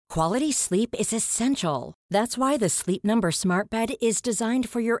Quality sleep is essential. That's why the Sleep Number Smart Bed is designed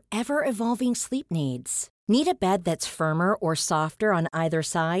for your ever-evolving sleep needs. Need a bed that's firmer or softer on either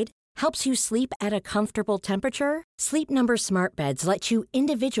side? Helps you sleep at a comfortable temperature? Sleep Number Smart Beds let you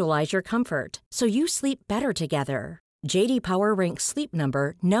individualize your comfort, so you sleep better together. J.D. Power ranks Sleep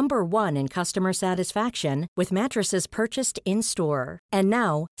Number number 1 in customer satisfaction with mattresses purchased in-store. And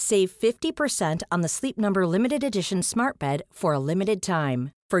now, save 50% on the Sleep Number Limited Edition Smart Bed for a limited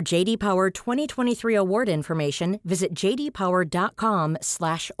time. For J.D. Power 2023 award information, visit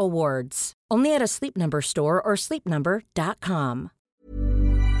jdpower.com/awards. Only at a Sleep Number store or sleepnumber.com.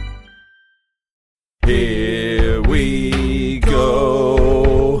 Here we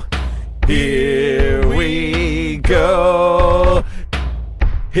go. Here we go.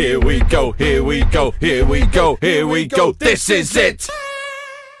 Here we go. Here we go. Here we go. Here we go. This is it.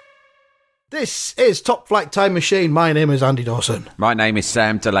 This is Top Flight Time Machine. My name is Andy Dawson. My name is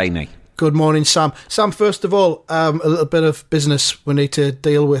Sam Delaney. Good morning, Sam. Sam, first of all, a little bit of business we need to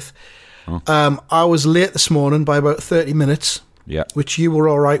deal with. I was late this morning by about 30 minutes, which you were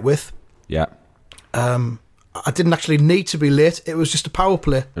all right with. Yeah. I didn't actually need to be late. It was just a power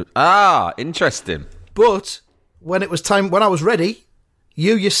play. Ah, interesting. But when it was time, when I was ready,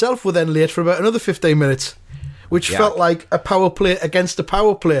 you yourself were then late for about another 15 minutes, which felt like a power play against a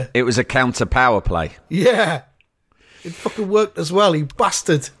power play. It was a counter power play. Yeah. It fucking worked as well, you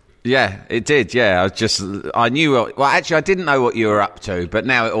bastard. Yeah, it did, yeah. I knew, well, actually, I didn't know what you were up to, but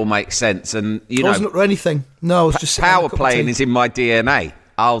now it all makes sense. And, you know, wasn't up to anything. No, I was just power playing is in my DNA.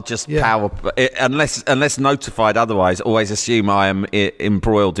 I'll just unless notified otherwise, always assume I am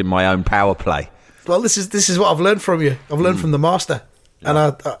embroiled in my own power play. Well, this is what I've learned from you. I've learned from the master. And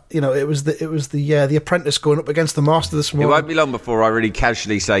it was the apprentice going up against the master this morning. It won't be long before I really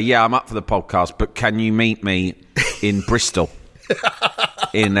casually say, "Yeah, I'm up for the podcast, but can you meet me in Bristol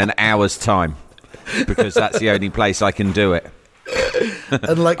in an hour's time? Because that's the only place I can do it."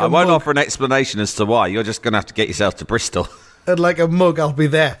 And like I won't offer an explanation as to why. You're just going to have to get yourself to Bristol. And like a mug, I'll be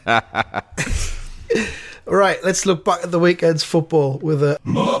there. Right, let's look back at the weekend's football with a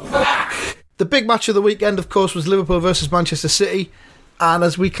The big match of the weekend, of course, was Liverpool versus Manchester City. And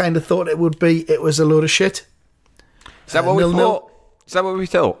as we kind of thought it would be, it was a load of shit. Is that what we thought? Is that what we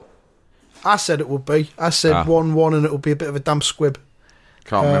thought? I said it would be. I said 1-1 and it would be a bit of a damp squib.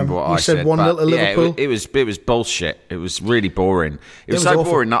 Can't remember what I said. You said 1-0 to Liverpool. It was bullshit. It was really boring. It was so awful.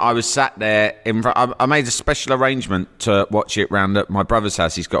 boring that I was sat there in front. I made a special arrangement to watch it round at my brother's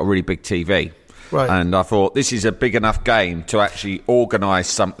house. He's got a really big TV. Right. And I thought, this is a big enough game to actually organise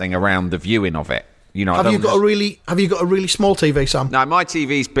something around the viewing of it. You know, have you got a really small TV, Sam? No, my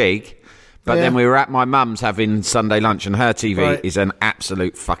TV's big. But then we were at my mum's having Sunday lunch, and her TV is an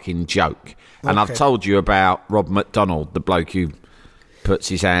absolute fucking joke. And I've told you about Rob McDonald, the bloke who puts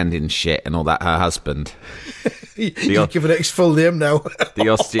his hand in shit and all that, her husband. You're giving it his full name now.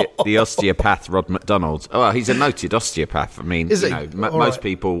 the osteopath Rod McDonald. Oh, well, he's a noted osteopath. I mean, most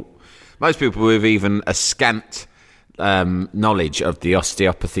people with even a scant knowledge of the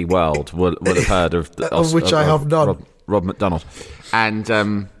osteopathy world would have heard of which I have none. Rod McDonald.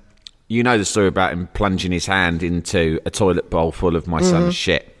 And you know the story about him plunging his hand into a toilet bowl full of my son's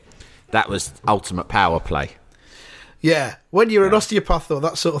shit. That was ultimate power play. Yeah, when you're an osteopath, though,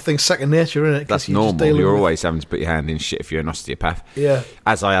 that sort of thing's second nature, isn't it? That's normal. You're always having to put your hand in shit if you're an osteopath. Yeah.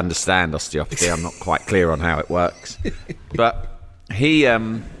 As I understand osteopathy, I'm not quite clear on how it works. But he's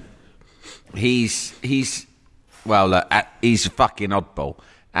a fucking oddball,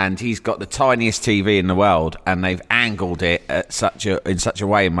 and he's got the tiniest TV in the world, and they've angled it in such a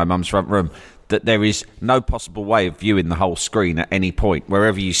way in my mum's front room that there is no possible way of viewing the whole screen at any point,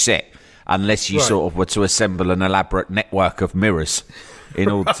 wherever you sit. Unless you sort of were to assemble an elaborate network of mirrors in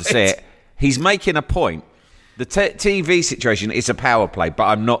order to see it. He's making a point. The TV situation is a power play, but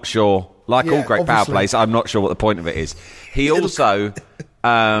I'm not sure, like all great power plays, I'm not sure what the point of it is. He also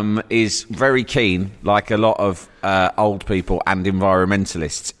is very keen, like a lot of old people and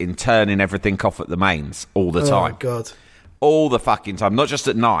environmentalists, in turning everything off at the mains all the time. Oh, God. All the fucking time, not just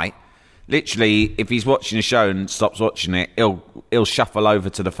at night. Literally, if he's watching a show and stops watching it, he'll shuffle over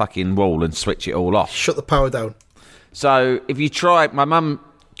to the fucking wall and switch it all off. Shut the power down. So if you try, my mum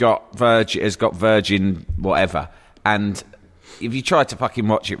has got Virgin whatever, and if you try to fucking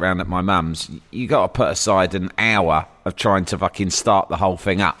watch it round at my mum's, you got to put aside an hour of trying to fucking start the whole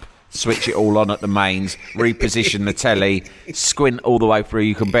thing up, switch it all on at the mains, reposition the telly, squint all the way through.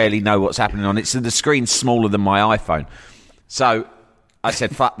 You can barely know what's happening on it. So the screen's smaller than my iPhone. So I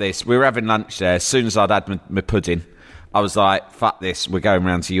said, fuck this. We were having lunch there. As soon as I'd had my pudding, I was like, fuck this. We're going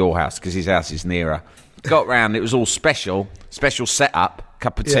round to your house because his house is nearer. Got round. It was all special setup.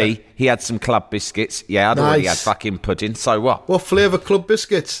 cup of tea. Yeah. He had some club biscuits. Yeah, I'd already had fucking pudding. So what? What flavour club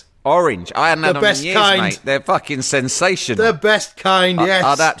biscuits? Orange. I hadn't had them best in years, kind. mate. They're fucking sensational. The best kind, yes.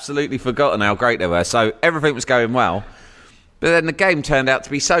 I'd absolutely forgotten how great they were. So everything was going well. But then the game turned out to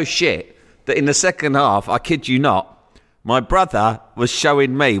be so shit that in the second half, I kid you not, my brother was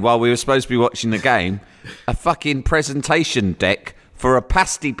showing me, while we were supposed to be watching the game, a fucking presentation deck for a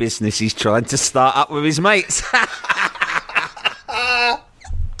pasty business he's trying to start up with his mates.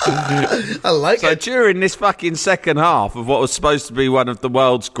 I like So it. during this fucking second half of what was supposed to be one of the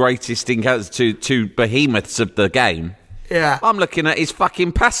world's greatest encounters, two behemoths of the game, Yeah. I'm looking at his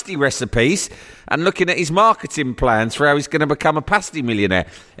fucking pasty recipes and looking at his marketing plans for how he's going to become a pasty millionaire.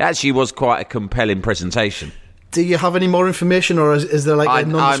 It actually was quite a compelling presentation. Do you have any more information, or is there like a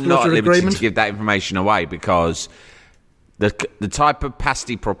I'm not non-disclosure at liberty agreement? to give that information away because the type of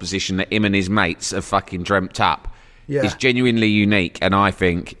pasty proposition that him and his mates have fucking dreamt up is genuinely unique, and I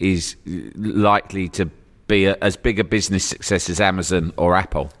think is likely to be as big a business success as Amazon or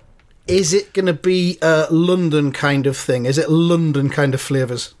Apple. Is it going to be a London kind of thing? Is it London kind of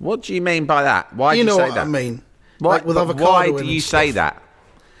flavours? What do you mean by that? Why You do you know say what that? I mean? Why, Like with but avocado why in do and you stuff. say that?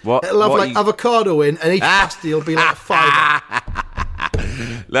 What, It'll have what like you- avocado in, and each pasty will be like a fiver.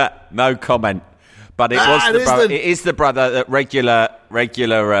 Look, no comment. But it is the brother that regular.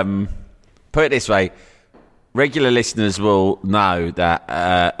 Put it this way, regular listeners will know that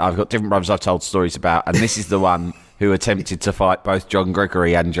I've got different brothers I've told stories about, and this is the one who attempted to fight both John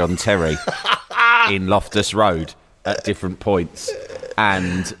Gregory and John Terry in Loftus Road at different points,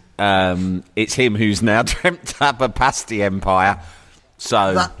 and it's him who's now dreamt up a pasty empire.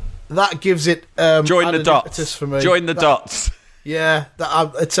 So that gives it join the added dots impetus for me. Join the dots. Yeah,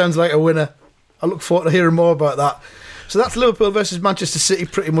 it sounds like a winner. I look forward to hearing more about that. So that's Liverpool versus Manchester City,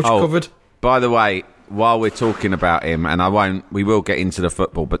 pretty much covered. By the way, while we're talking about him, and we will get into the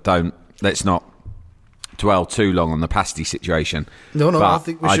football, but let's not dwell too long on the pasty situation. No, but I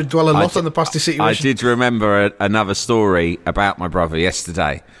think we should dwell a lot on the pasty situation. I did remember another story about my brother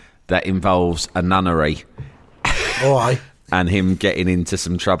yesterday that involves a nunnery. Oh, aye. And him getting into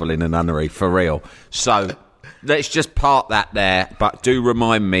some trouble in a nunnery, for real. So let's just park that there, but do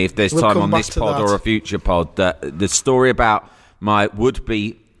remind me if there's time on this pod or a future pod that the story about my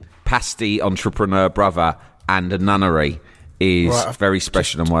would-be pasty entrepreneur brother and a nunnery is very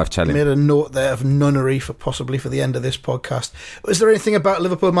special and worth telling. Made a note there of nunnery possibly for the end of this podcast. Was there anything about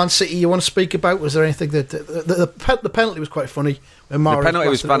Liverpool Man City you want to speak about? Was there anything that the penalty was quite funny? The penalty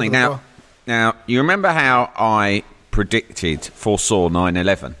was funny. Now, you remember how I foresaw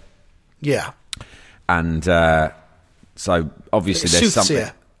 9/11? Yeah. And so obviously there's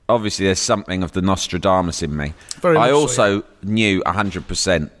something. Obviously, there's something of the Nostradamus in me. I also knew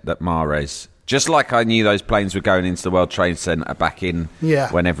 100% that Mahrez, just like I knew those planes were going into the World Trade Center back in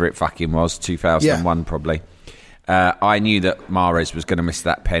whenever it fucking was, 2001 probably. I knew that Mahrez was going to miss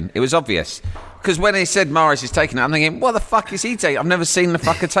that pen. It was obvious. Because when he said Mahrez is taking it, I'm thinking, what the fuck is he taking? I've never seen the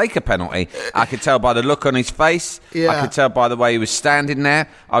fucker take a penalty. I could tell by the look on his face. I could tell by the way he was standing there.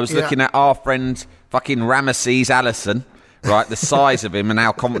 I was looking at our friend fucking Ramesses Allison, right? The size of him and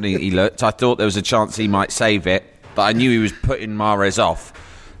how confident he looked. I thought there was a chance he might save it, but I knew he was putting Mahrez off.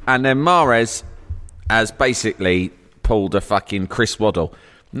 And then Mahrez has basically pulled a fucking Chris Waddle.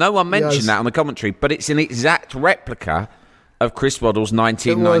 No one mentioned that on the commentary, but it's an exact replica of Chris Waddle's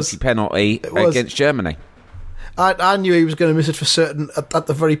 1990 penalty against Germany. I knew he was going to miss it for certain at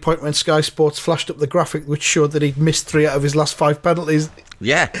the very point when Sky Sports flashed up the graphic which showed that he'd missed 3 out of his last 5 penalties.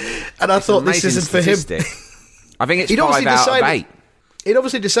 Yeah. And I thought this isn't for him. I think it's 5 out of 8. He'd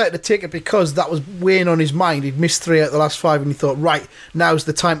obviously decided to take it because that was weighing on his mind. He'd missed 3 out of the last 5 and he thought, right, now's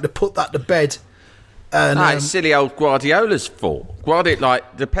the time to put that to bed. And, it's silly old Guardiola's fault.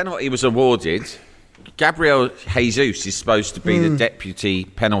 The penalty was awarded. Gabriel Jesus is supposed to be the deputy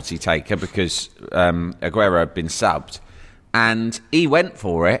penalty taker because Aguero had been subbed. And he went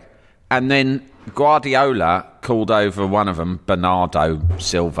for it. And then Guardiola called over one of them, Bernardo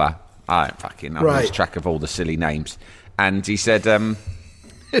Silva. I lose track of all the silly names. And he said, here,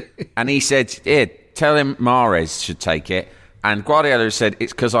 tell him Mahrez should take it. And Guardiola said,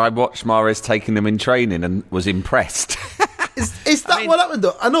 it's because I watched Mahrez taking them in training and was impressed. Is that what happened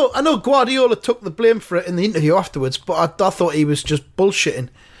though? I know Guardiola took the blame for it in the interview afterwards, but I thought he was just bullshitting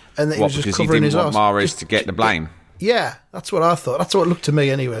and that he was just covering his arse. Because he didn't want Mahrez to get the blame? Yeah, that's what I thought. That's what it looked to me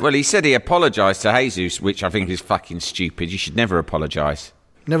anyway. Well, he said he apologised to Jesus, which I think is fucking stupid. You should never apologise.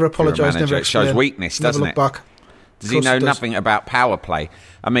 Never apologise, never explain. It shows weakness, doesn't it? Never look back. Does he know nothing about power play?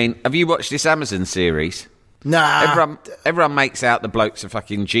 I mean, have you watched this Amazon series? Nah. Everyone makes out the bloke's a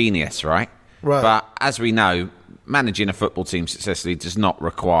fucking genius, right? Right. But as we know, managing a football team successfully does not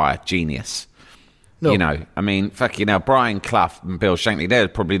require genius. No. You know, I mean, fucking hell, Brian Clough and Bill Shankly, they're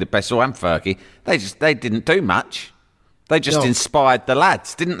probably the best, and Fergie. They didn't do much. They just inspired the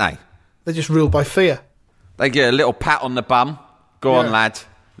lads, didn't they? They just ruled by fear. They get a little pat on the bum. Go on, lad.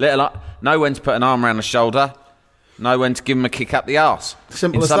 Know when to put an arm around the shoulder. Know when to give him a kick up the arse.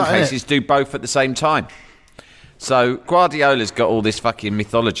 Simple In as some that, cases, do both at the same time. So Guardiola's got all this fucking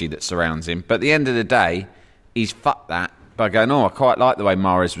mythology that surrounds him. But at the end of the day, he's fucked that by going, I quite like the way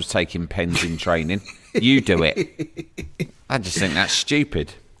Mahrez was taking pens in training. You do it. I just think that's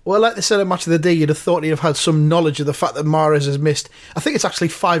stupid. Well, like they said at Match of the Day, you'd have thought he'd have had some knowledge of the fact that Mahrez has missed. I think it's actually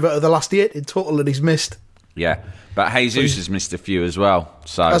 5 out of the last 8 in total that he's missed. Yeah, but Jesus has missed a few as well.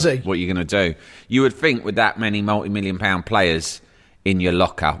 So Has he? What are you going to do? You would think with that many multi-million-pound players in your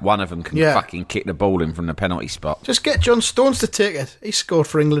locker, one of them can fucking kick the ball in from the penalty spot. Just get John Stones to take it. He scored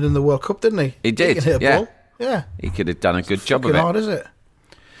for England in the World Cup, didn't he? He did, He can hit a ball. Yeah. He could have done a good job of Fucking it. hard, is it?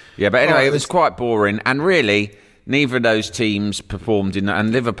 Yeah, but anyway, it was quite boring. And really, neither of those teams performed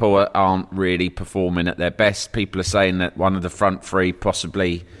and Liverpool aren't really performing at their best. People are saying that one of the front three,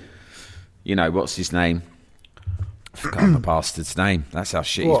 possibly, what's his name? I forgot the bastard's name. That's how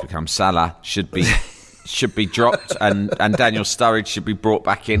shit he's become. Salah should be dropped, and Daniel Sturridge should be brought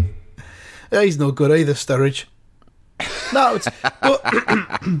back in. Yeah, he's no good either, Sturridge. No,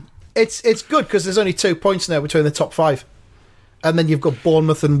 it's good because there's only 2 points now between the top 5, and then you've got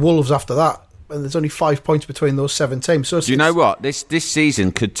Bournemouth and Wolves after that, and there's only 5 points between those 7 teams. So do you know what? This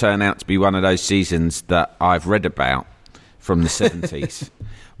season could turn out to be one of those seasons that I've read about from the 70s.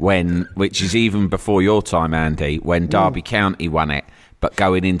 Which is even before your time, Andy, when Derby County won it, but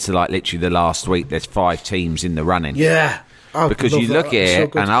going into literally the last week, there's 5 teams in the running. Yeah. Because you look at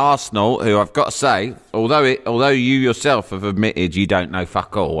it, and Arsenal, who I've got to say, although you yourself have admitted you don't know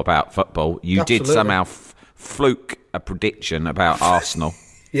fuck all about football, you did somehow fluke a prediction about Arsenal.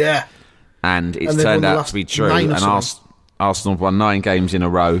 Yeah. And it's turned out to be true. And Arsenal won 9 games in a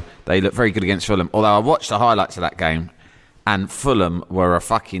row. They look very good against Fulham. Although I watched the highlights of that game, and Fulham were a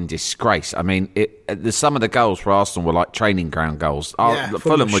fucking disgrace. I mean, some of the goals for Arsenal were like training ground goals. Yeah,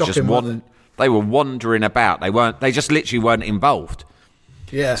 Fulham were just they were wandering about. They just literally weren't involved.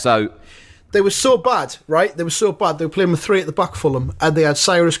 Yeah. So they were so bad, right? They were so bad. They were playing with 3 at the back, Fulham, and they had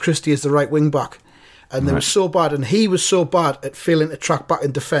Cyrus Christie as the right wing back. And they were so bad, and he was so bad at failing to track back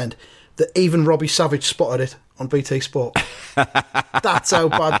and defend that even Robbie Savage spotted it on BT Sport. That's how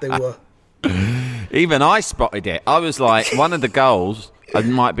bad they were. Even I spotted it. I was like, one of the goals, it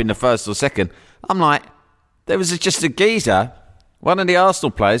might have been the first or second, I'm like, there was just a geezer, one of the Arsenal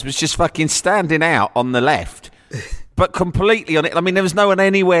players was just fucking standing out on the left, but completely on it. I mean, there was no one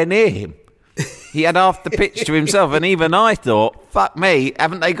anywhere near him. He had half the pitch to himself, and even I thought, fuck me,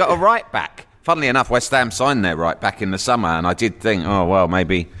 haven't they got a right back? Funnily enough, West Ham signed their right back in the summer, and I did think, oh, well,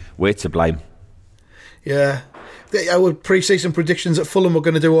 maybe we're to blame. Yeah. Our pre-season predictions that Fulham were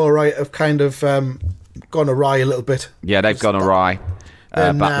going to do all right have kind of gone awry a little bit. Yeah, they've gone awry.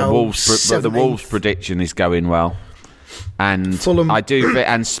 But the Wolves prediction is going well. And Fulham,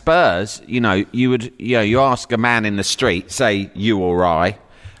 and Spurs, you ask a man in the street, say you or I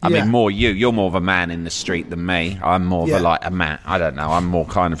mean, more you're more of a man in the street than me. I'm more of a man, I don't know, I'm more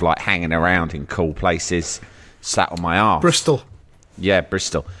kind of like hanging around in cool places, sat on my arse. Bristol. Yeah,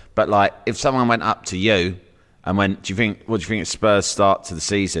 Bristol. But if someone went up to you and went, what do you think of Spurs' start to the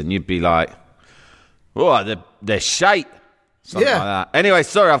season? You'd be like, oh, they're shite. Something like that. Anyway,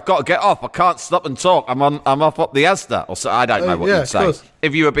 sorry, I've got to get off. I can't stop and talk. I'm off up the Asda. Or so, I don't know what you'd say.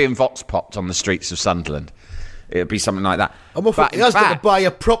 If you were being vox popped on the streets of Sunderland, it would be something like that. I'm off up the Asda to buy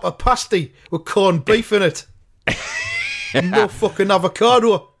a proper pasty with corned beef in it. No fucking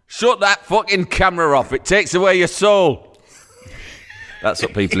avocado. Shut that fucking camera off. It takes away your soul. That's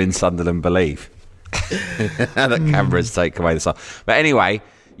what people in Sunderland believe. That cameras take away the soul. But anyway,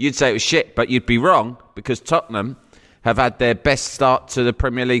 you'd say it was shit, but you'd be wrong because Tottenham have had their best start to the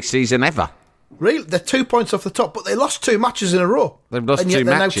Premier League season ever. Really? They're 2 points off the top, but they lost 2 matches in a row. They've lost 2 matches. And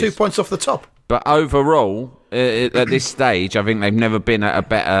yet they're now 2 points off the top. But overall, at this stage, I think they've never been at a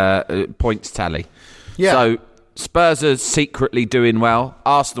better points tally. Yeah. So Spurs are secretly doing well.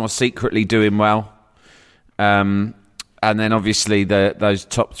 Arsenal are secretly doing well. And then obviously those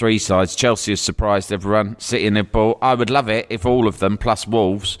top 3 sides, Chelsea has surprised everyone. City and Liverpool. I would love it if all of them, plus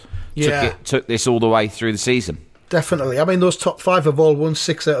Wolves, took this all the way through the season. Definitely. I mean, those top 5 have all won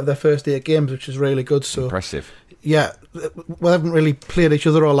 6 out of their first 8 games, which is really good. So impressive. Yeah, we haven't really played each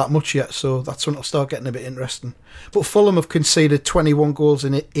other all that much yet, so that's when it'll start getting a bit interesting. But Fulham have conceded 21 goals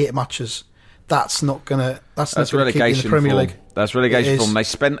in 8 matches. that's not gonna keep you in the relegation Premier form. League. That's relegation form. They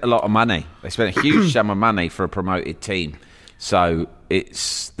spent a lot of money. They spent a huge sum of money for a promoted team. So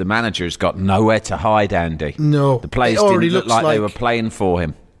the manager has got nowhere to hide, Andy. No. The players didn't look like they were playing for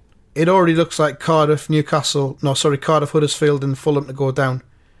him. It already looks like Cardiff, Huddersfield and Fulham to go down.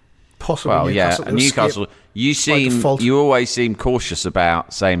 Possibly Newcastle. Yeah, and Newcastle, you always seem cautious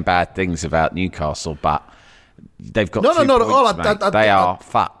about saying bad things about Newcastle, but they've got two points, mate. They are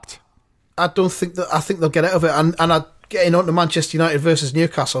fucked. I don't think that. I think they'll get out of it. And getting on to Manchester United versus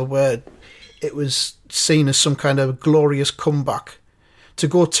Newcastle, where it was seen as some kind of glorious comeback, to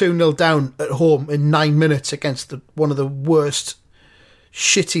go 2-0 down at home in 9 minutes against one of the worst,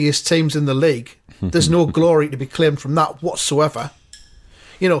 shittiest teams in the league. There's no glory to be claimed from that whatsoever.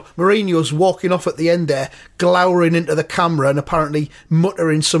 You know, Mourinho's walking off at the end there, glowering into the camera and apparently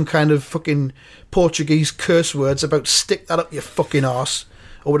muttering some kind of fucking Portuguese curse words about "stick that up your fucking arse."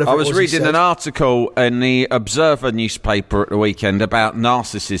 Or whatever. I was reading an article in the Observer newspaper at the weekend about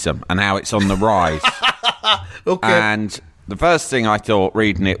narcissism and how it's on the rise. Okay. And the first thing I thought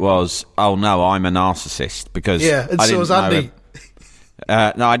reading it was, oh no, I'm a narcissist, because and so was Andy.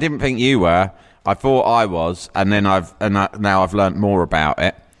 No, I didn't think you were. I thought I was, and then now I've learnt more about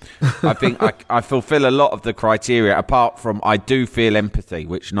it. I think I fulfil a lot of the criteria, apart from I do feel empathy,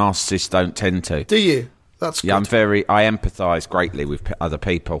 which narcissists don't tend to. Do you? That's good. Yeah, I empathise greatly with other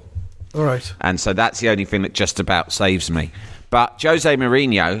people. All right. And so that's the only thing that just about saves me. But Jose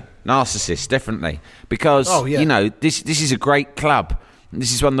Mourinho, narcissist, definitely. Because, you know, this is a great club.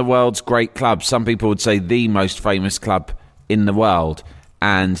 This is one of the world's great clubs. Some people would say the most famous club in the world.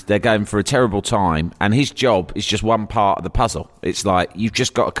 And they're going for a terrible time. And his job is just one part of the puzzle. It's like, you've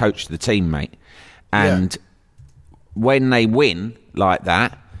just got to coach the team, mate. And when they win like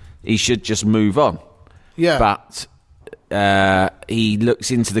that, he should just move on. Yeah. But he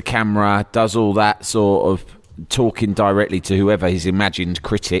looks into the camera, does all that sort of talking directly to whoever his imagined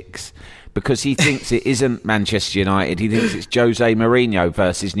critics, because he thinks it isn't Manchester United. He thinks it's Jose Mourinho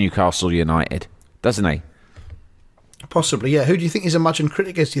versus Newcastle United, doesn't he? Possibly, yeah. Who do you think his imagined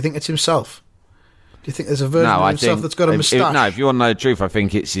critic is? Do you think it's himself? Do you think there's a version of himself that's got a moustache? No, if you want to know the truth, I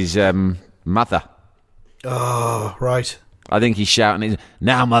think it's his mother. Oh, right. I think he's shouting,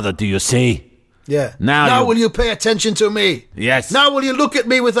 "Now, mother, do you see? Yeah. Now will you pay attention to me? Yes. Now will you look at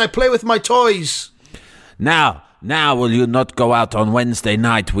me as I play with my toys? Now will you not go out on Wednesday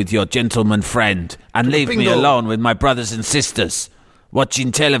night with your gentleman friend and leave me alone with my brothers and sisters,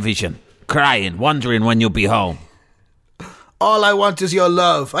 watching television, crying, wondering when you'll be home? All I want is your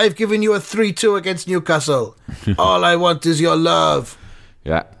love. I've given you a 3-2 against Newcastle. All I want is your love."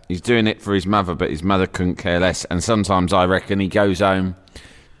 Yeah, he's doing it for his mother, but his mother couldn't care less. And sometimes I reckon he goes home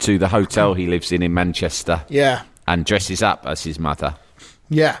to the hotel he lives in Manchester. Yeah. And dresses up as his mother.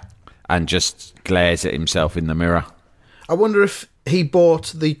 Yeah. And just glares at himself in the mirror. I wonder if he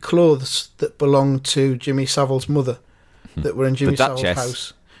bought the clothes that belonged to Jimmy Savile's mother, that were in Jimmy Savile's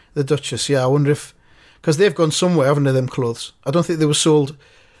house. The Duchess, yeah. I wonder if... Because they've gone somewhere, haven't they, them clothes? I don't think they were sold,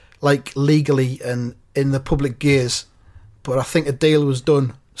 like, legally and in the public gaze. But I think a deal was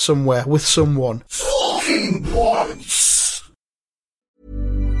done somewhere with someone. Fucking once!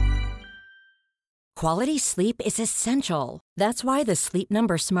 Quality sleep is essential. That's why the Sleep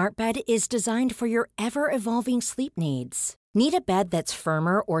Number Smart Bed is designed for your ever-evolving sleep needs. Need a bed that's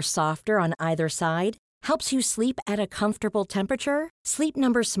firmer or softer on either side? Helps you sleep at a comfortable temperature? Sleep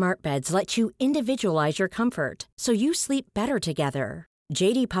Number Smart Beds let you individualize your comfort, so you sleep better together.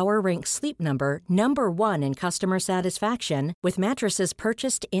 J.D. Power ranks Sleep Number number 1 in customer satisfaction with mattresses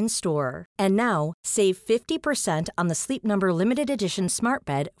purchased in-store. And now, save 50% on the Sleep Number Limited Edition Smart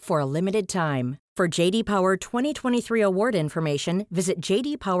Bed for a limited time. For J.D. Power 2023 award information, visit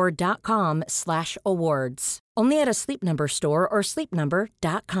jdpower.com/awards. Only at a Sleep Number store or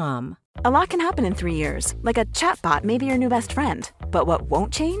sleepnumber.com. A lot can happen in 3 years, like a chatbot may be your new best friend. But what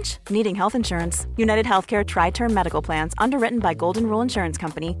won't change? Needing health insurance. United Healthcare Tri-Term Medical Plans, underwritten by Golden Rule Insurance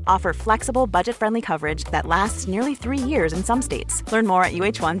Company, offer flexible, budget-friendly coverage that lasts nearly 3 years in some states. Learn more at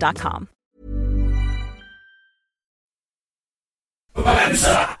uh1.com.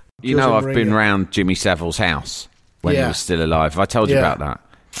 You know, I've been round Jimmy Savile's house when he was still alive. I told you about that,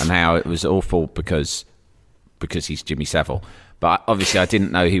 and how it was awful because he's Jimmy Savile. But obviously, I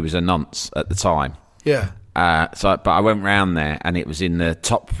didn't know he was a nonce at the time. Yeah. But I went round there, and it was in the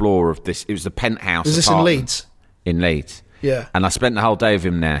top floor of this. It was the penthouse. Was this in Leeds? In Leeds. Yeah. And I spent the whole day with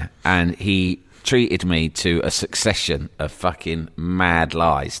him there, and he treated me to a succession of fucking mad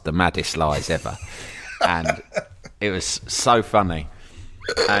lies, the maddest lies ever, and it was so funny.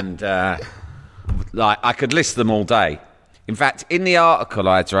 And like, I could list them all day. In fact, in the article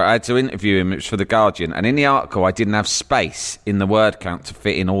I had to interview him. It was for The Guardian. And in the article, I didn't have space in the word count to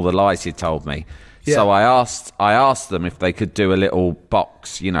fit in all the lies he'd told me. Yeah. So I asked them if they could do a little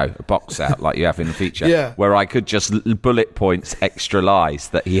box, a box out like you have in the feature, where I could just bullet points extra lies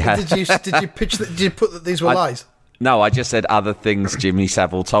that he had. Did you pitch that? Did you put that these were lies? No, I just said other things Jimmy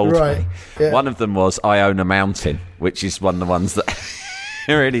Savile told me. Yeah. One of them was I own a mountain, which is one of the ones that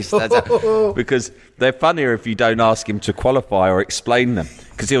really stands out because they're funnier if you don't ask him to qualify or explain them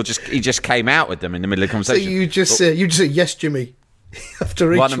because he just came out with them in the middle of the conversation. So you just say yes, Jimmy.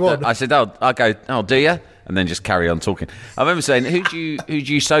 After each one. I said, I go, do you? And then just carry on talking. I remember saying, who do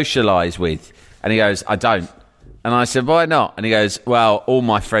you socialise with? And he goes, I don't. And I said, why not? And he goes, well, all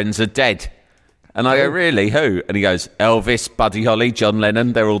my friends are dead. And I go, really? Who? And he goes, Elvis, Buddy Holly, John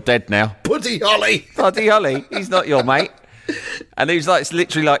Lennon, they're all dead now. Buddy Holly? Buddy Holly, he's not your mate. And he was it's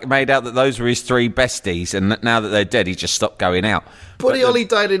literally made out that those were his three besties, and now that they're dead, he just stopped going out. Buddy Holly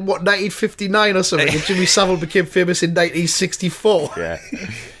died in 1959 or something, and Jimmy Savile became famous in 1964.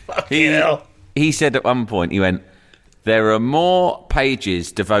 Yeah. He said at one point, he went, there are more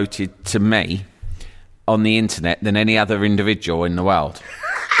pages devoted to me on the internet than any other individual in the world.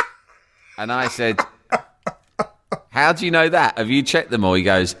 And I said, how do you know that? Have you checked them all? He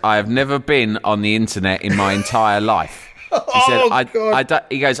goes, I have never been on the internet in my entire life. He said,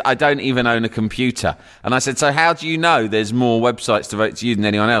 he goes, I don't even own a computer. And I said, so how do you know there's more websites devoted to you than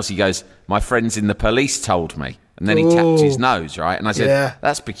anyone else? He goes, my friends in the police told me. And then he tapped his nose, right? And I said,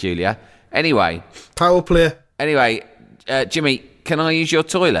 that's peculiar. Anyway. Power play. Anyway, Jimmy, can I use your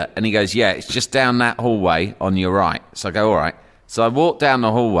toilet? And he goes, yeah, it's just down that hallway on your right. So I go, all right. So I walk down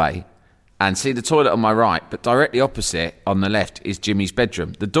the hallway and see the toilet on my right, but directly opposite on the left is Jimmy's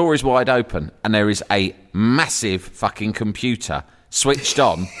bedroom. The door is wide open, and there is a massive fucking computer switched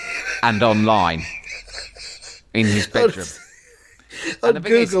on and online in his bedroom. On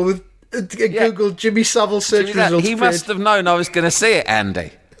Google, Google Jimmy Savile search results. He must have known I was going to see it, Andy.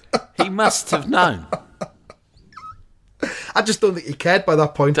 He must have known. I just don't think he cared by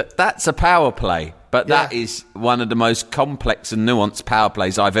that point. That's a power play. But that is one of the most complex and nuanced power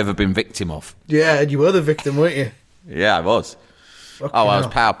plays I've ever been victim of. Yeah, and you were the victim, weren't you? Yeah, I was. I was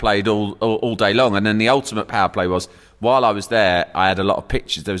power played all day long. And then the ultimate power play was, while I was there, I had a lot of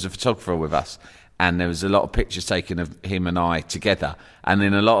pictures. There was a photographer with us, and there was a lot of pictures taken of him and I together. And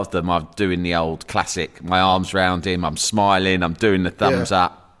in a lot of them, I'm doing the old classic, my arms round him, I'm smiling, I'm doing the thumbs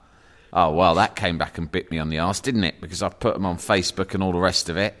up. Oh, well, that came back and bit me on the arse, didn't it? Because I've put them on Facebook and all the rest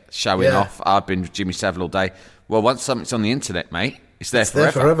of it, showing off. I've been with Jimmy Savile all day. Well, once something's on the internet, mate, it's there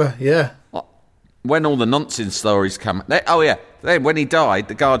forever. There forever, yeah. When all the nonsense stories come... Then when he died,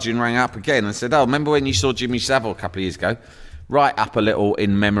 The Guardian rang up again and said, remember when you saw Jimmy Savile a couple of years ago? Write up a little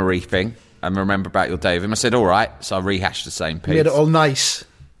in-memory thing and remember about your day with him. I said, all right. So I rehashed the same piece. Made it all nice.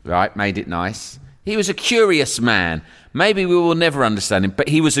 Right, made it nice. He was a curious man. Maybe we will never understand him, but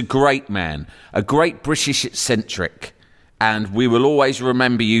he was a great man, a great British eccentric, and we will always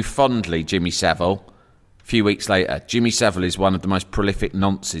remember you fondly, Jimmy Savile. A few weeks later, Jimmy Savile is one of the most prolific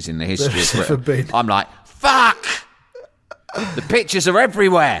nonces in the history of Britain. I'm like, fuck! The pictures are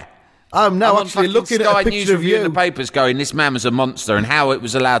everywhere. I'm now actually looking at a picture of you in the papers going, this man was a monster, and how it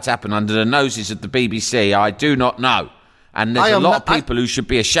was allowed to happen under the noses of the BBC, I do not know. And there's a lot of people who should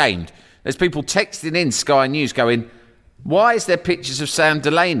be ashamed. There's people texting in Sky News going, why is there pictures of Sam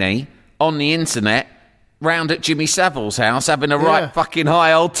Delaney on the internet round at Jimmy Savile's house having a right fucking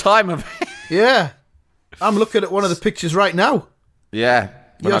high old time of it? Yeah. I'm looking at one of the pictures right now. Yeah.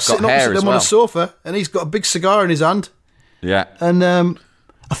 You're sitting opposite him on a sofa, and he's got a big cigar in his hand. Yeah. And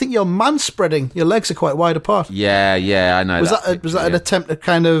I think you're man-spreading. Your legs are quite wide apart. Yeah, I know. Was that an attempt to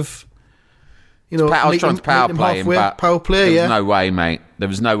kind of... I was trying to power play him, but power play, there was no way, mate. There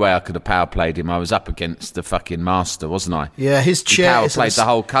was no way I could have power played him. I was up against the fucking master, wasn't I? Yeah, his chair... He power played the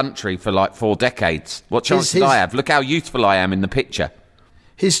whole country for 4 decades. What chance did I have? Look how youthful I am in the picture.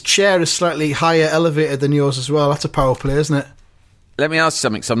 His chair is slightly higher elevated than yours as well. That's a power play, isn't it? Let me ask you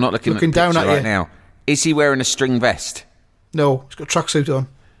something, because I'm not looking at the down picture at right now. Is he wearing a string vest? No, he's got a tracksuit on.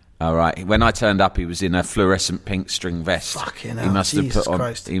 All right. When I turned up, he was in a fluorescent pink string vest. Fucking hell, he must Jesus have put on.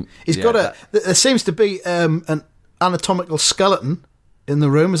 Christ. He's got there seems to be an anatomical skeleton in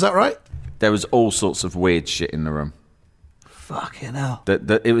the room. Is that right? There was all sorts of weird shit in the room. Fucking hell.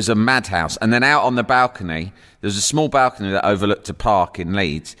 It was a madhouse. And then out on the balcony, there was a small balcony that overlooked a park in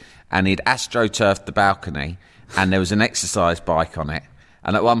Leeds, and he'd astroturfed the balcony, and there was an exercise bike on it.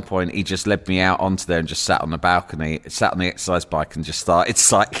 And at one point, he just led me out onto there and just sat on the balcony, sat on the exercise bike and just started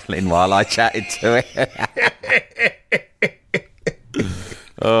cycling while I chatted to it.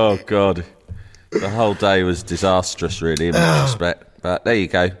 Oh, God. The whole day was disastrous, really, in that respect. But there you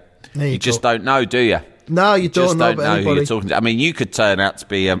go. You just don't know, do you? No, you just don't know anybody. who you're talking to. I mean, you could turn out to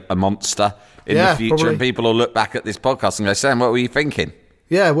be a monster in the future, probably. and people will look back at this podcast and go, Sam, what were you thinking?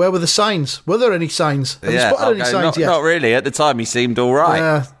 Yeah, where were the signs? Were there any signs? Have you spotted any signs yet? Not really. At the time, he seemed all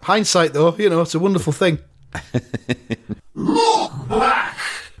right. Hindsight, though, it's a wonderful thing.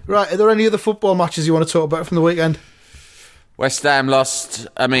 Right, are there any other football matches you want to talk about from the weekend? West Ham lost.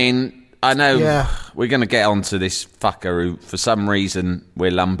 I mean, I know we're going to get onto this fucker who, for some reason,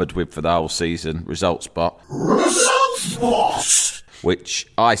 we're lumbered with for the whole season, Result Spot. Which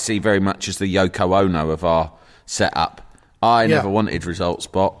I see very much as the Yoko Ono of our setup. I never wanted Result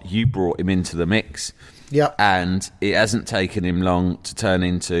Spot. You brought him into the mix. Yeah. And it hasn't taken him long to turn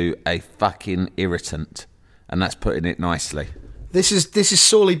into a fucking irritant. And that's putting it nicely. This is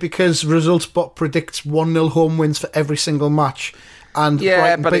solely because Result Spot predicts 1-0 home wins for every single match. And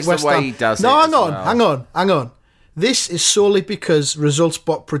Brighton but beat it's West the way Ham. he does No, it. hang on. This is solely because Result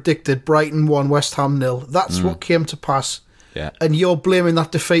Spot predicted Brighton 1, West Ham 0. That's what came to pass. Yeah. And you're blaming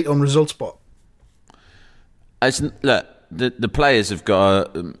that defeat on Result Spot. Look, the players have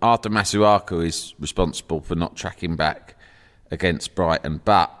got... Arthur Masuaku is responsible for not tracking back against Brighton.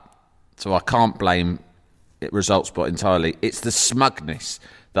 So I can't blame Result Spot entirely. It's the smugness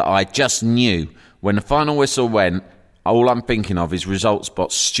that I just knew when the final whistle went. All I'm thinking of is Result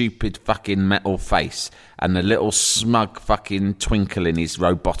Spot's stupid fucking metal face and the little smug fucking twinkle in his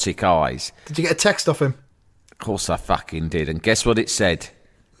robotic eyes. Did you get a text off him? Of course I fucking did. And guess what it said?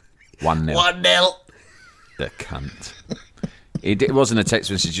 1-0. 1-0. The cunt. It wasn't a text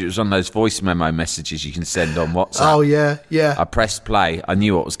message. It was one of those voice memo messages you can send on WhatsApp. Oh, yeah. I pressed play. I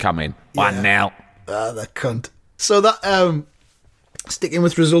knew what was coming. 1-0. The cunt. So that, sticking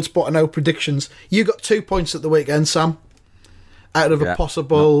with Result Spot and our predictions, you got 2 points at the weekend, Sam, out of a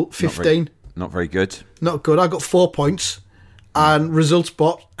possible 15. Not very good. Not good. I got 4 points. And Result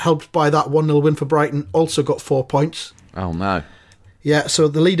Spot, helped by that 1-0 win for Brighton, also got 4 points. Oh, no. Yeah, so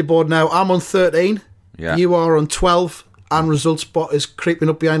the leaderboard now, I'm on 13. Yeah. You are on 12. And Result Spot is creeping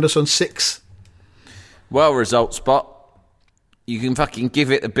up behind us on 6. Well, Result Spot, you can fucking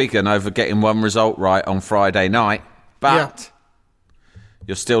give it a big one over getting one result right on Friday night, but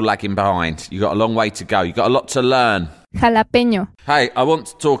you're still lagging behind. You've got a long way to go. You've got a lot to learn. Jalapeño. Hey, I want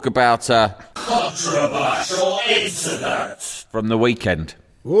to talk about controversial incidents from the weekend.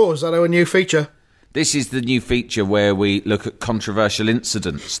 Whoa, is that our new feature? This is the new feature where we look at controversial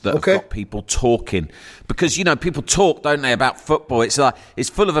incidents that have got people talking. Because, people talk, don't they, about football. It's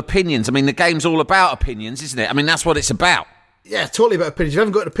full of opinions. I mean, the game's all about opinions, isn't it? I mean, that's what it's about. Yeah, totally about opinions. If you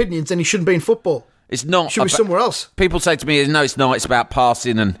haven't got opinions, then you shouldn't be in football. It's not. You should be somewhere else. People say to me, no, it's not. It's about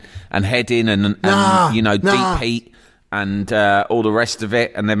passing and heading and deep heat and all the rest of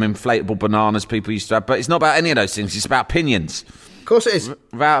it and them inflatable bananas people used to have. But it's not about any of those things. It's about opinions. Of course it is.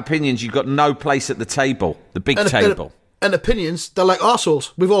 Without opinions, you've got no place at the table, the big table. And opinions, they're like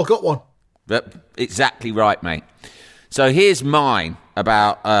arseholes. We've all got one. Exactly right, mate. So here's mine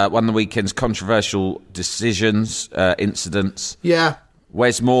about one of the weekend's controversial decisions, incidents. Yeah.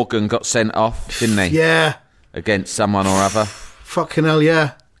 Wes Morgan got sent off, didn't he? Yeah. Against someone or other. Fucking hell,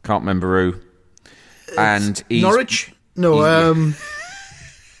 yeah. Can't remember who. And he's... Norwich? No,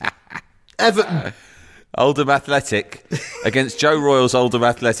 Everton. Oldham Athletic against Joe Royal's Oldham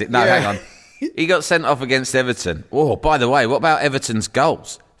Athletic. No, hang on. He got sent off against Everton. Oh, by the way, what about Everton's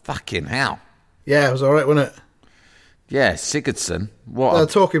goals? Fucking hell. Yeah, it was all right, wasn't it? Yeah, Sigurdsson. What?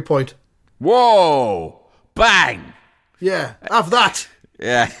 Talking point. Whoa! Bang! Yeah, have that.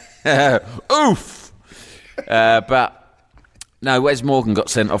 Yeah. Oof! But, no, Wes Morgan got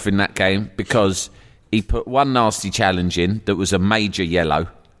sent off in that game because he put one nasty challenge in that was a major yellow.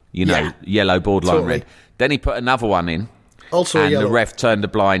 Yellow, borderline red. Then he put another one in. Also and yellow. The ref turned a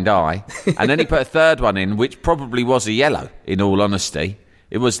blind eye. And then he put a third one in, which probably was a yellow, in all honesty.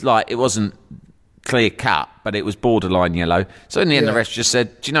 It wasn't clear cut, but it was borderline yellow. So in the end, the ref just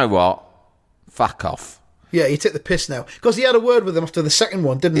said, do you know what? Fuck off. Yeah, you take the piss now. Because he had a word with him after the second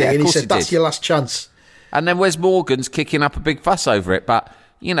one, didn't he? And he said, that's your last chance. And then Wes Morgan's kicking up a big fuss over it. But,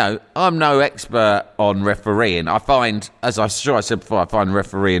 I'm no expert on refereeing. I find, as I said before, I find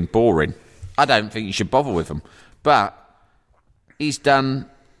refereeing boring. I don't think you should bother with them. But he's done...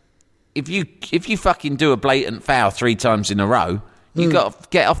 If you fucking do a blatant foul 3 times in a row, you got to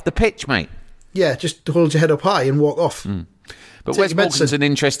get off the pitch, mate. Yeah, just hold your head up high and walk off. But Wes Morgan's an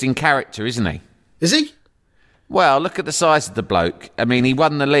interesting character, isn't he? Is he? Well, look at the size of the bloke. I mean, he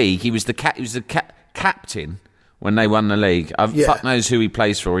won the league. He was the captain when they won the league. Fuck knows who he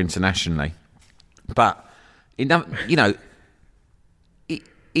plays for internationally. But,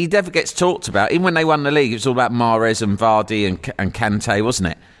 he never gets talked about. Even when they won the league, it was all about Mahrez and Vardy and Kante, wasn't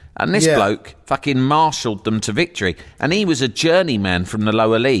it? And this bloke fucking marshalled them to victory. And he was a journeyman from the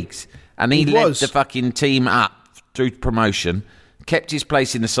lower leagues. And he led the fucking team up through promotion, kept his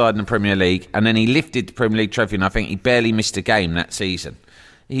place in the side in the Premier League, and then he lifted the Premier League trophy, and I think he barely missed a game that season.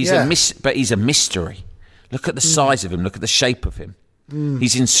 But he's a mystery. Look at the size of him. Look at the shape of him.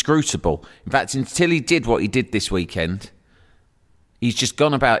 He's inscrutable. In fact, until he did what he did this weekend, he's just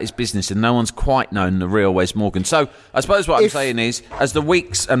gone about his business and no one's quite known the real Wes Morgan. So I suppose what I'm saying is, as the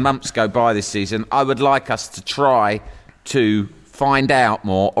weeks and months go by this season, I would like us to try to find out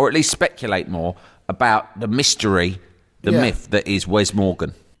more, or at least speculate more, about the mystery, the myth that is Wes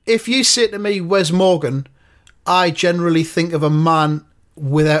Morgan. If you say to me Wes Morgan, I generally think of a man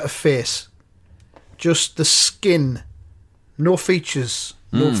without a face. Just the skin. No features,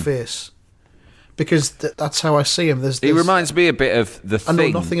 no face. Because that's how I see him. He reminds me a bit of the Thing, I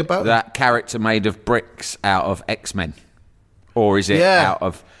know nothing about that character made of bricks out of X-Men. Or is it out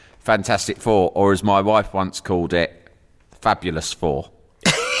of Fantastic Four? Or as my wife once called it, Fabulous Four.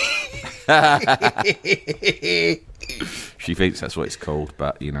 She thinks that's what it's called,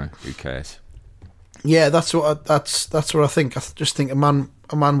 but, you know, who cares? Yeah, that's what I think. I just think a man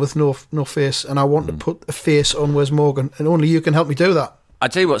with no face, and I want to put a face on Wes Morgan, and only you can help me do that. I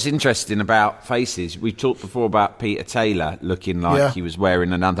tell you what's interesting about faces. We've talked before about Peter Taylor looking like he was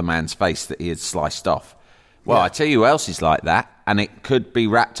wearing another man's face that he had sliced off. Well, I tell you who else is like that, and it could be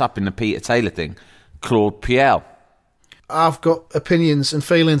wrapped up in the Peter Taylor thing. Claude Puel. I've got opinions and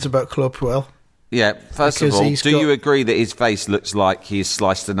feelings about Claude Puel. Yeah, first of all, you agree that his face looks like he's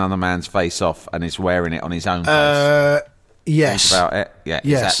sliced another man's face off and is wearing it on his own face? Yes. Think about it? Yeah,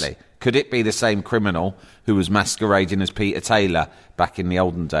 exactly. Could it be the same criminal who was masquerading as Peter Taylor back in the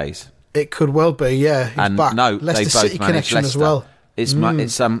olden days? It could well be, yeah. And back. no, Leicester they both City connection Leicester as well. It's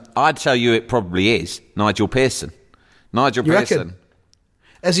I'd tell you it probably is Nigel Pearson. Nigel Pearson. Reckon?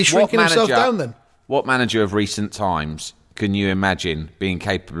 Is he shrinking himself down then? What manager of recent times can you imagine being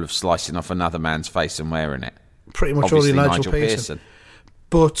capable of slicing off another man's face and wearing it? Pretty much only Nigel Pearson.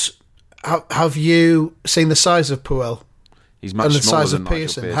 But have you seen the size of Puel? He's much smaller than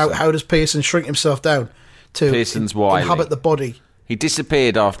Pearson. How does Pearson shrink himself down to inhabit the body? He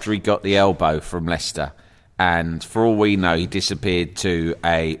disappeared after he got the elbow from Leicester, and for all we know, he disappeared to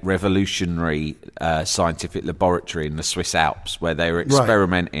a revolutionary scientific laboratory in the Swiss Alps where they were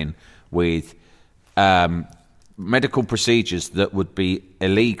experimenting with medical procedures that would be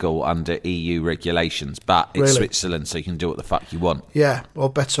illegal under EU regulations, but it's Switzerland, so you can do what the fuck you want. Yeah, all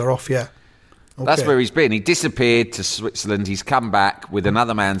bets are off, yeah. Okay. That's where he's been. He disappeared to Switzerland. He's come back with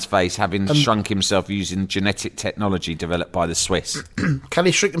another man's face, having shrunk himself using genetic technology developed by the Swiss. Can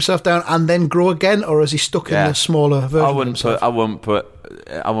he shrink himself down and then grow again, or is he stuck in the smaller version of himself? I wouldn't put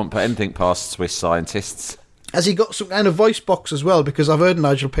anything past Swiss scientists. Has he got some kind of voice box as well? Because I've heard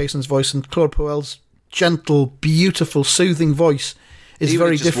Nigel Pearson's voice, and Claude Puel's gentle, beautiful, soothing voice is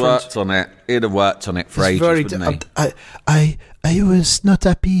very different. He'd have worked on it for ages, wouldn't he? I was not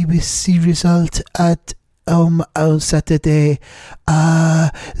happy with the result at home on Saturday.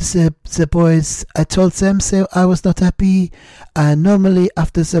 The boys, I told them so I was not happy. Normally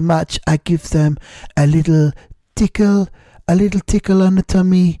after the match, I give them a little tickle on the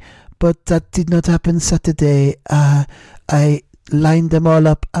tummy, but that did not happen Saturday. I lined them all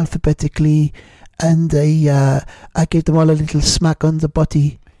up alphabetically, and I gave them all a little smack on the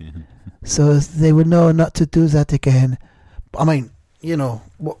body, so they would know not to do that again. I mean, you know,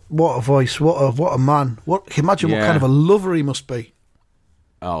 what a voice, what a man. Imagine what kind of a lover he must be.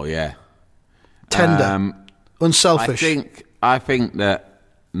 Oh yeah, tender, unselfish. I think that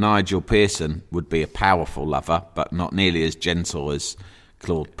Nigel Pearson would be a powerful lover, but not nearly as gentle as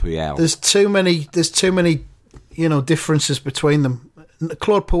Claude Puel. There's too many, differences between them.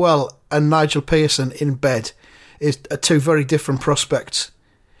 Claude Puel and Nigel Pearson in bed are two very different prospects.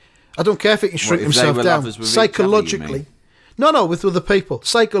 I don't care if he can shrink himself down. Psychologically. No, with other people.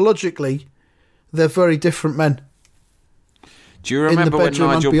 Psychologically, they're very different men. Do you remember when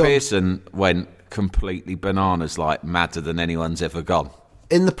Nigel Pearson went completely bananas, like madder than anyone's ever gone?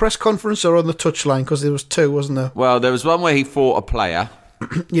 In the press conference or on the touchline? Because there was two, wasn't there? Well, there was one where he fought a player.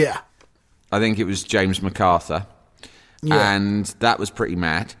 Yeah. I think it was James MacArthur. Yeah. And that was pretty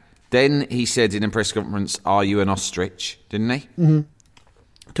mad. Then he said in a press conference, "Are you an ostrich?" Didn't he? Mm-hmm.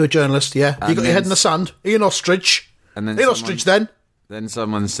 To a journalist, yeah. You got your head in the sand. Are you an ostrich? And then ostrich then? Then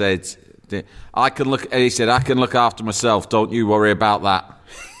someone said, "I can look." He said, "I can look after myself. Don't you worry about that."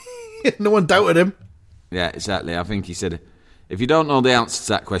 No one doubted him. Yeah, exactly. I think he said, "If you don't know the answer to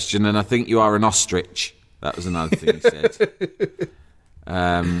that question, then I think you are an ostrich." That was another thing he said.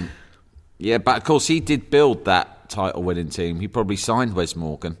 Yeah, but of course he did build that title-winning team. He probably signed Wes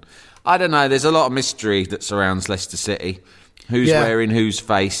Morgan. I don't know. There's a lot of mystery that surrounds Leicester City. Who's wearing whose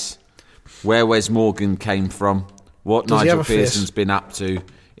face? Where Wes Morgan came from? What Nigel Pearson's been up to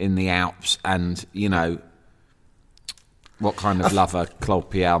in the Alps? And, you know, what kind of lover Claude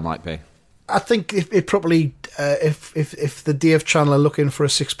Puel might be. I think it probably, if the Dave Channel are looking for a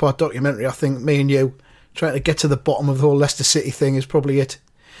 6-part documentary, I think me and you trying to get to the bottom of the whole Leicester City thing is probably it.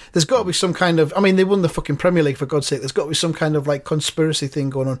 There's got to be some kind of... I mean, they won the fucking Premier League, for God's sake. There's got to be some kind of, like, conspiracy thing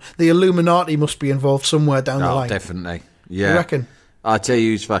going on. The Illuminati must be involved somewhere down the line. Definitely. Yeah. You reckon? I'll tell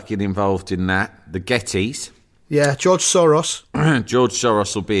you who's fucking involved in that. The Gettys. Yeah, George Soros. George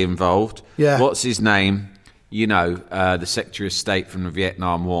Soros will be involved. Yeah. What's his name? You know, the Secretary of State from the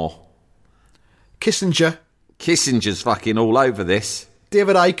Vietnam War. Kissinger. Kissinger's fucking all over this.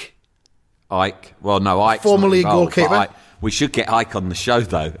 David Icke. Ike. Well, no, Ike's formerly not involved, goalkeeper. We should get Ike on the show,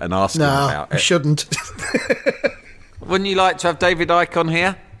 though, and ask him about it. No, we shouldn't. Wouldn't you like to have David Icke on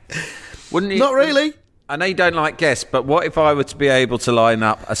here? Wouldn't you? Not really. I know you don't like guests, but what if I were to be able to line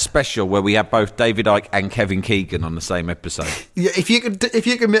up a special where we have both David Icke and Kevin Keegan on the same episode? Yeah, if you can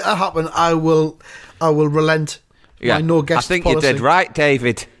make that happen, I will relent my no guest I think policy. you did right,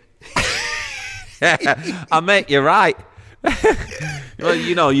 David. I mean, you're right. Well,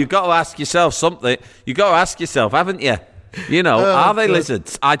 you know, you've got to ask yourself something. You've got to ask yourself, haven't you? You know, are they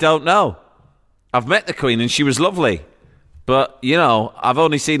lizards? I don't know. I've met the Queen and she was lovely. But, you know, I've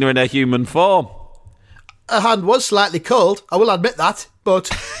only seen her in her human form. Her hand was slightly cold, I will admit that. But,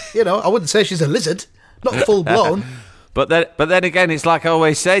 you know, I wouldn't say she's a lizard. Not full blown. But then again, it's like I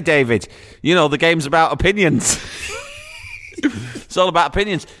always say, David, you know, the game's about opinions. It's all about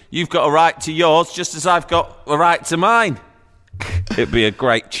opinions. You've got a right to yours just as I've got a right to mine. It'd be a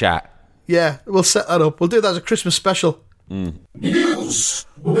great chat. Yeah, we'll set that up. We'll do that as a Christmas special. News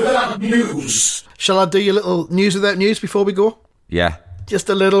without news. Shall I do your little news without news before we go? Yeah. Just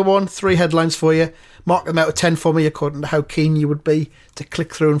a little one. 3 headlines for you. Mark them out of 10 for me according to how keen you would be to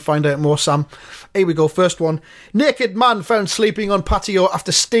click through and find out more, Sam. Here we go. First one. Naked man found sleeping on patio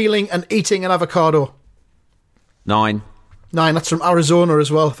after stealing and eating an avocado. 9. That's from Arizona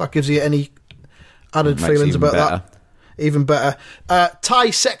as well, if that gives you any added feelings about that. Even better. Thai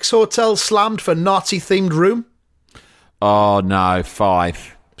sex hotel slammed for Nazi-themed room. Oh, no.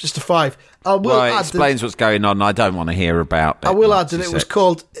 5. Just a 5. I will Well, add it explains what's going on. I don't want to hear about it. I will add that it was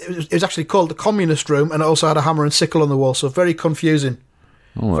called... It was actually called the Communist Room, and it also had a hammer and sickle on the wall, so very confusing.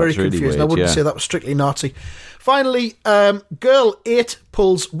 Oh, Very that's really confusing. weird, I wouldn't say that was strictly Nazi. Finally, girl 8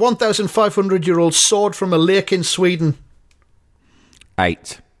 pulls 1,500-year-old sword from a lake in Sweden.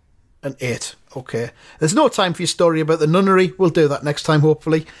 8. An 8. Okay. There's no time for your story about the nunnery. We'll do that next time,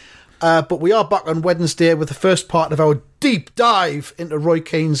 hopefully. But we are back on Wednesday with the first part of our deep dive into Roy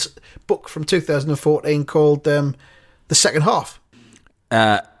Keane's book from 2014 called The Second Half.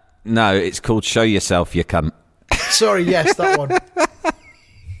 No, it's called Show Yourself, you cunt. Sorry, yes, that one.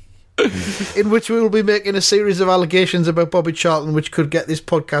 In which we will be making a series of allegations about Bobby Charlton, which could get this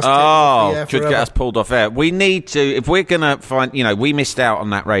podcast taken off the air could forever. get us pulled off air. We need to, if we're going to find, you know, we missed out on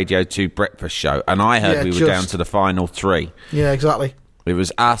that Radio 2 breakfast show, and I heard we were down to the final 3. Yeah, exactly. It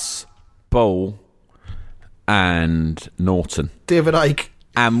was us, Bull, and Norton. David Icke.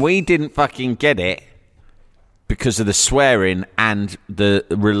 And we didn't fucking get it because of the swearing and the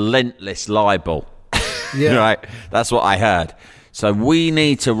relentless libel. Yeah. Right? That's what I heard. So we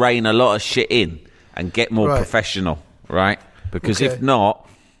need to rein a lot of shit in and get more professional, right? Because if not,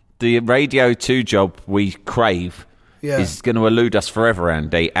 the Radio 2 job we crave is going to elude us forever,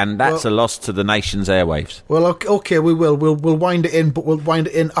 Andy, and that's a loss to the nation's airwaves. Well, okay, we will. We'll wind it in, but we'll wind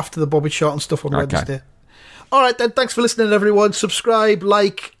it in after the Bobby Charlton stuff on Wednesday. All right, then. Thanks for listening, everyone. Subscribe,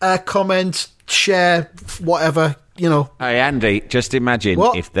 like, comment, share, whatever, you know. Hey, Andy, just imagine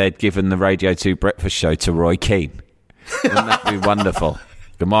if they'd given the Radio 2 breakfast show to Roy Keane. Wouldn't that be wonderful?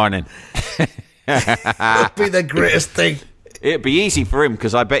 Good morning. That'd be the greatest thing. It'd be easy for him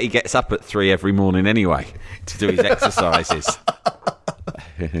because I bet he gets up at 3 every morning anyway to do his exercises.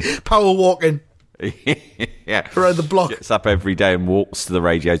 Power walking. Yeah. Around the block. Gets up every day and walks to the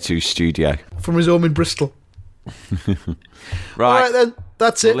Radio 2 studio. From his home in Bristol. Right. All right, then.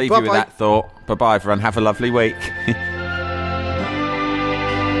 That's it. We'll leave Bye-bye. you with that thought. Bye-bye, everyone. Have a lovely week.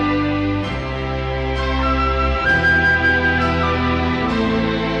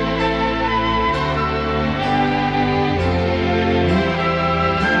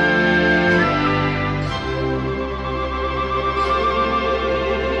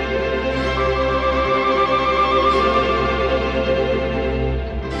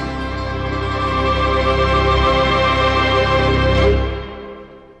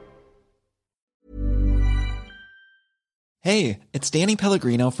 Hey, it's Danny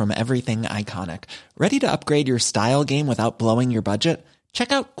Pellegrino from Everything Iconic. Ready to upgrade your style game without blowing your budget?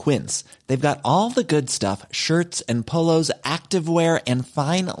 Check out Quince. They've got all the good stuff, shirts and polos, activewear, and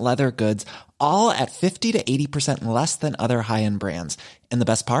fine leather goods, all at 50 to 80% less than other high-end brands. And the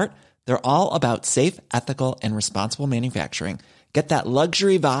best part? They're all about safe, ethical, and responsible manufacturing. Get that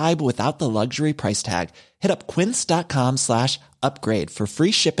luxury vibe without the luxury price tag. Hit up quince.com/upgrade for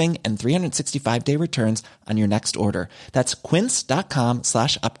free shipping and 365-day returns on your next order. That's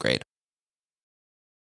quince.com/upgrade.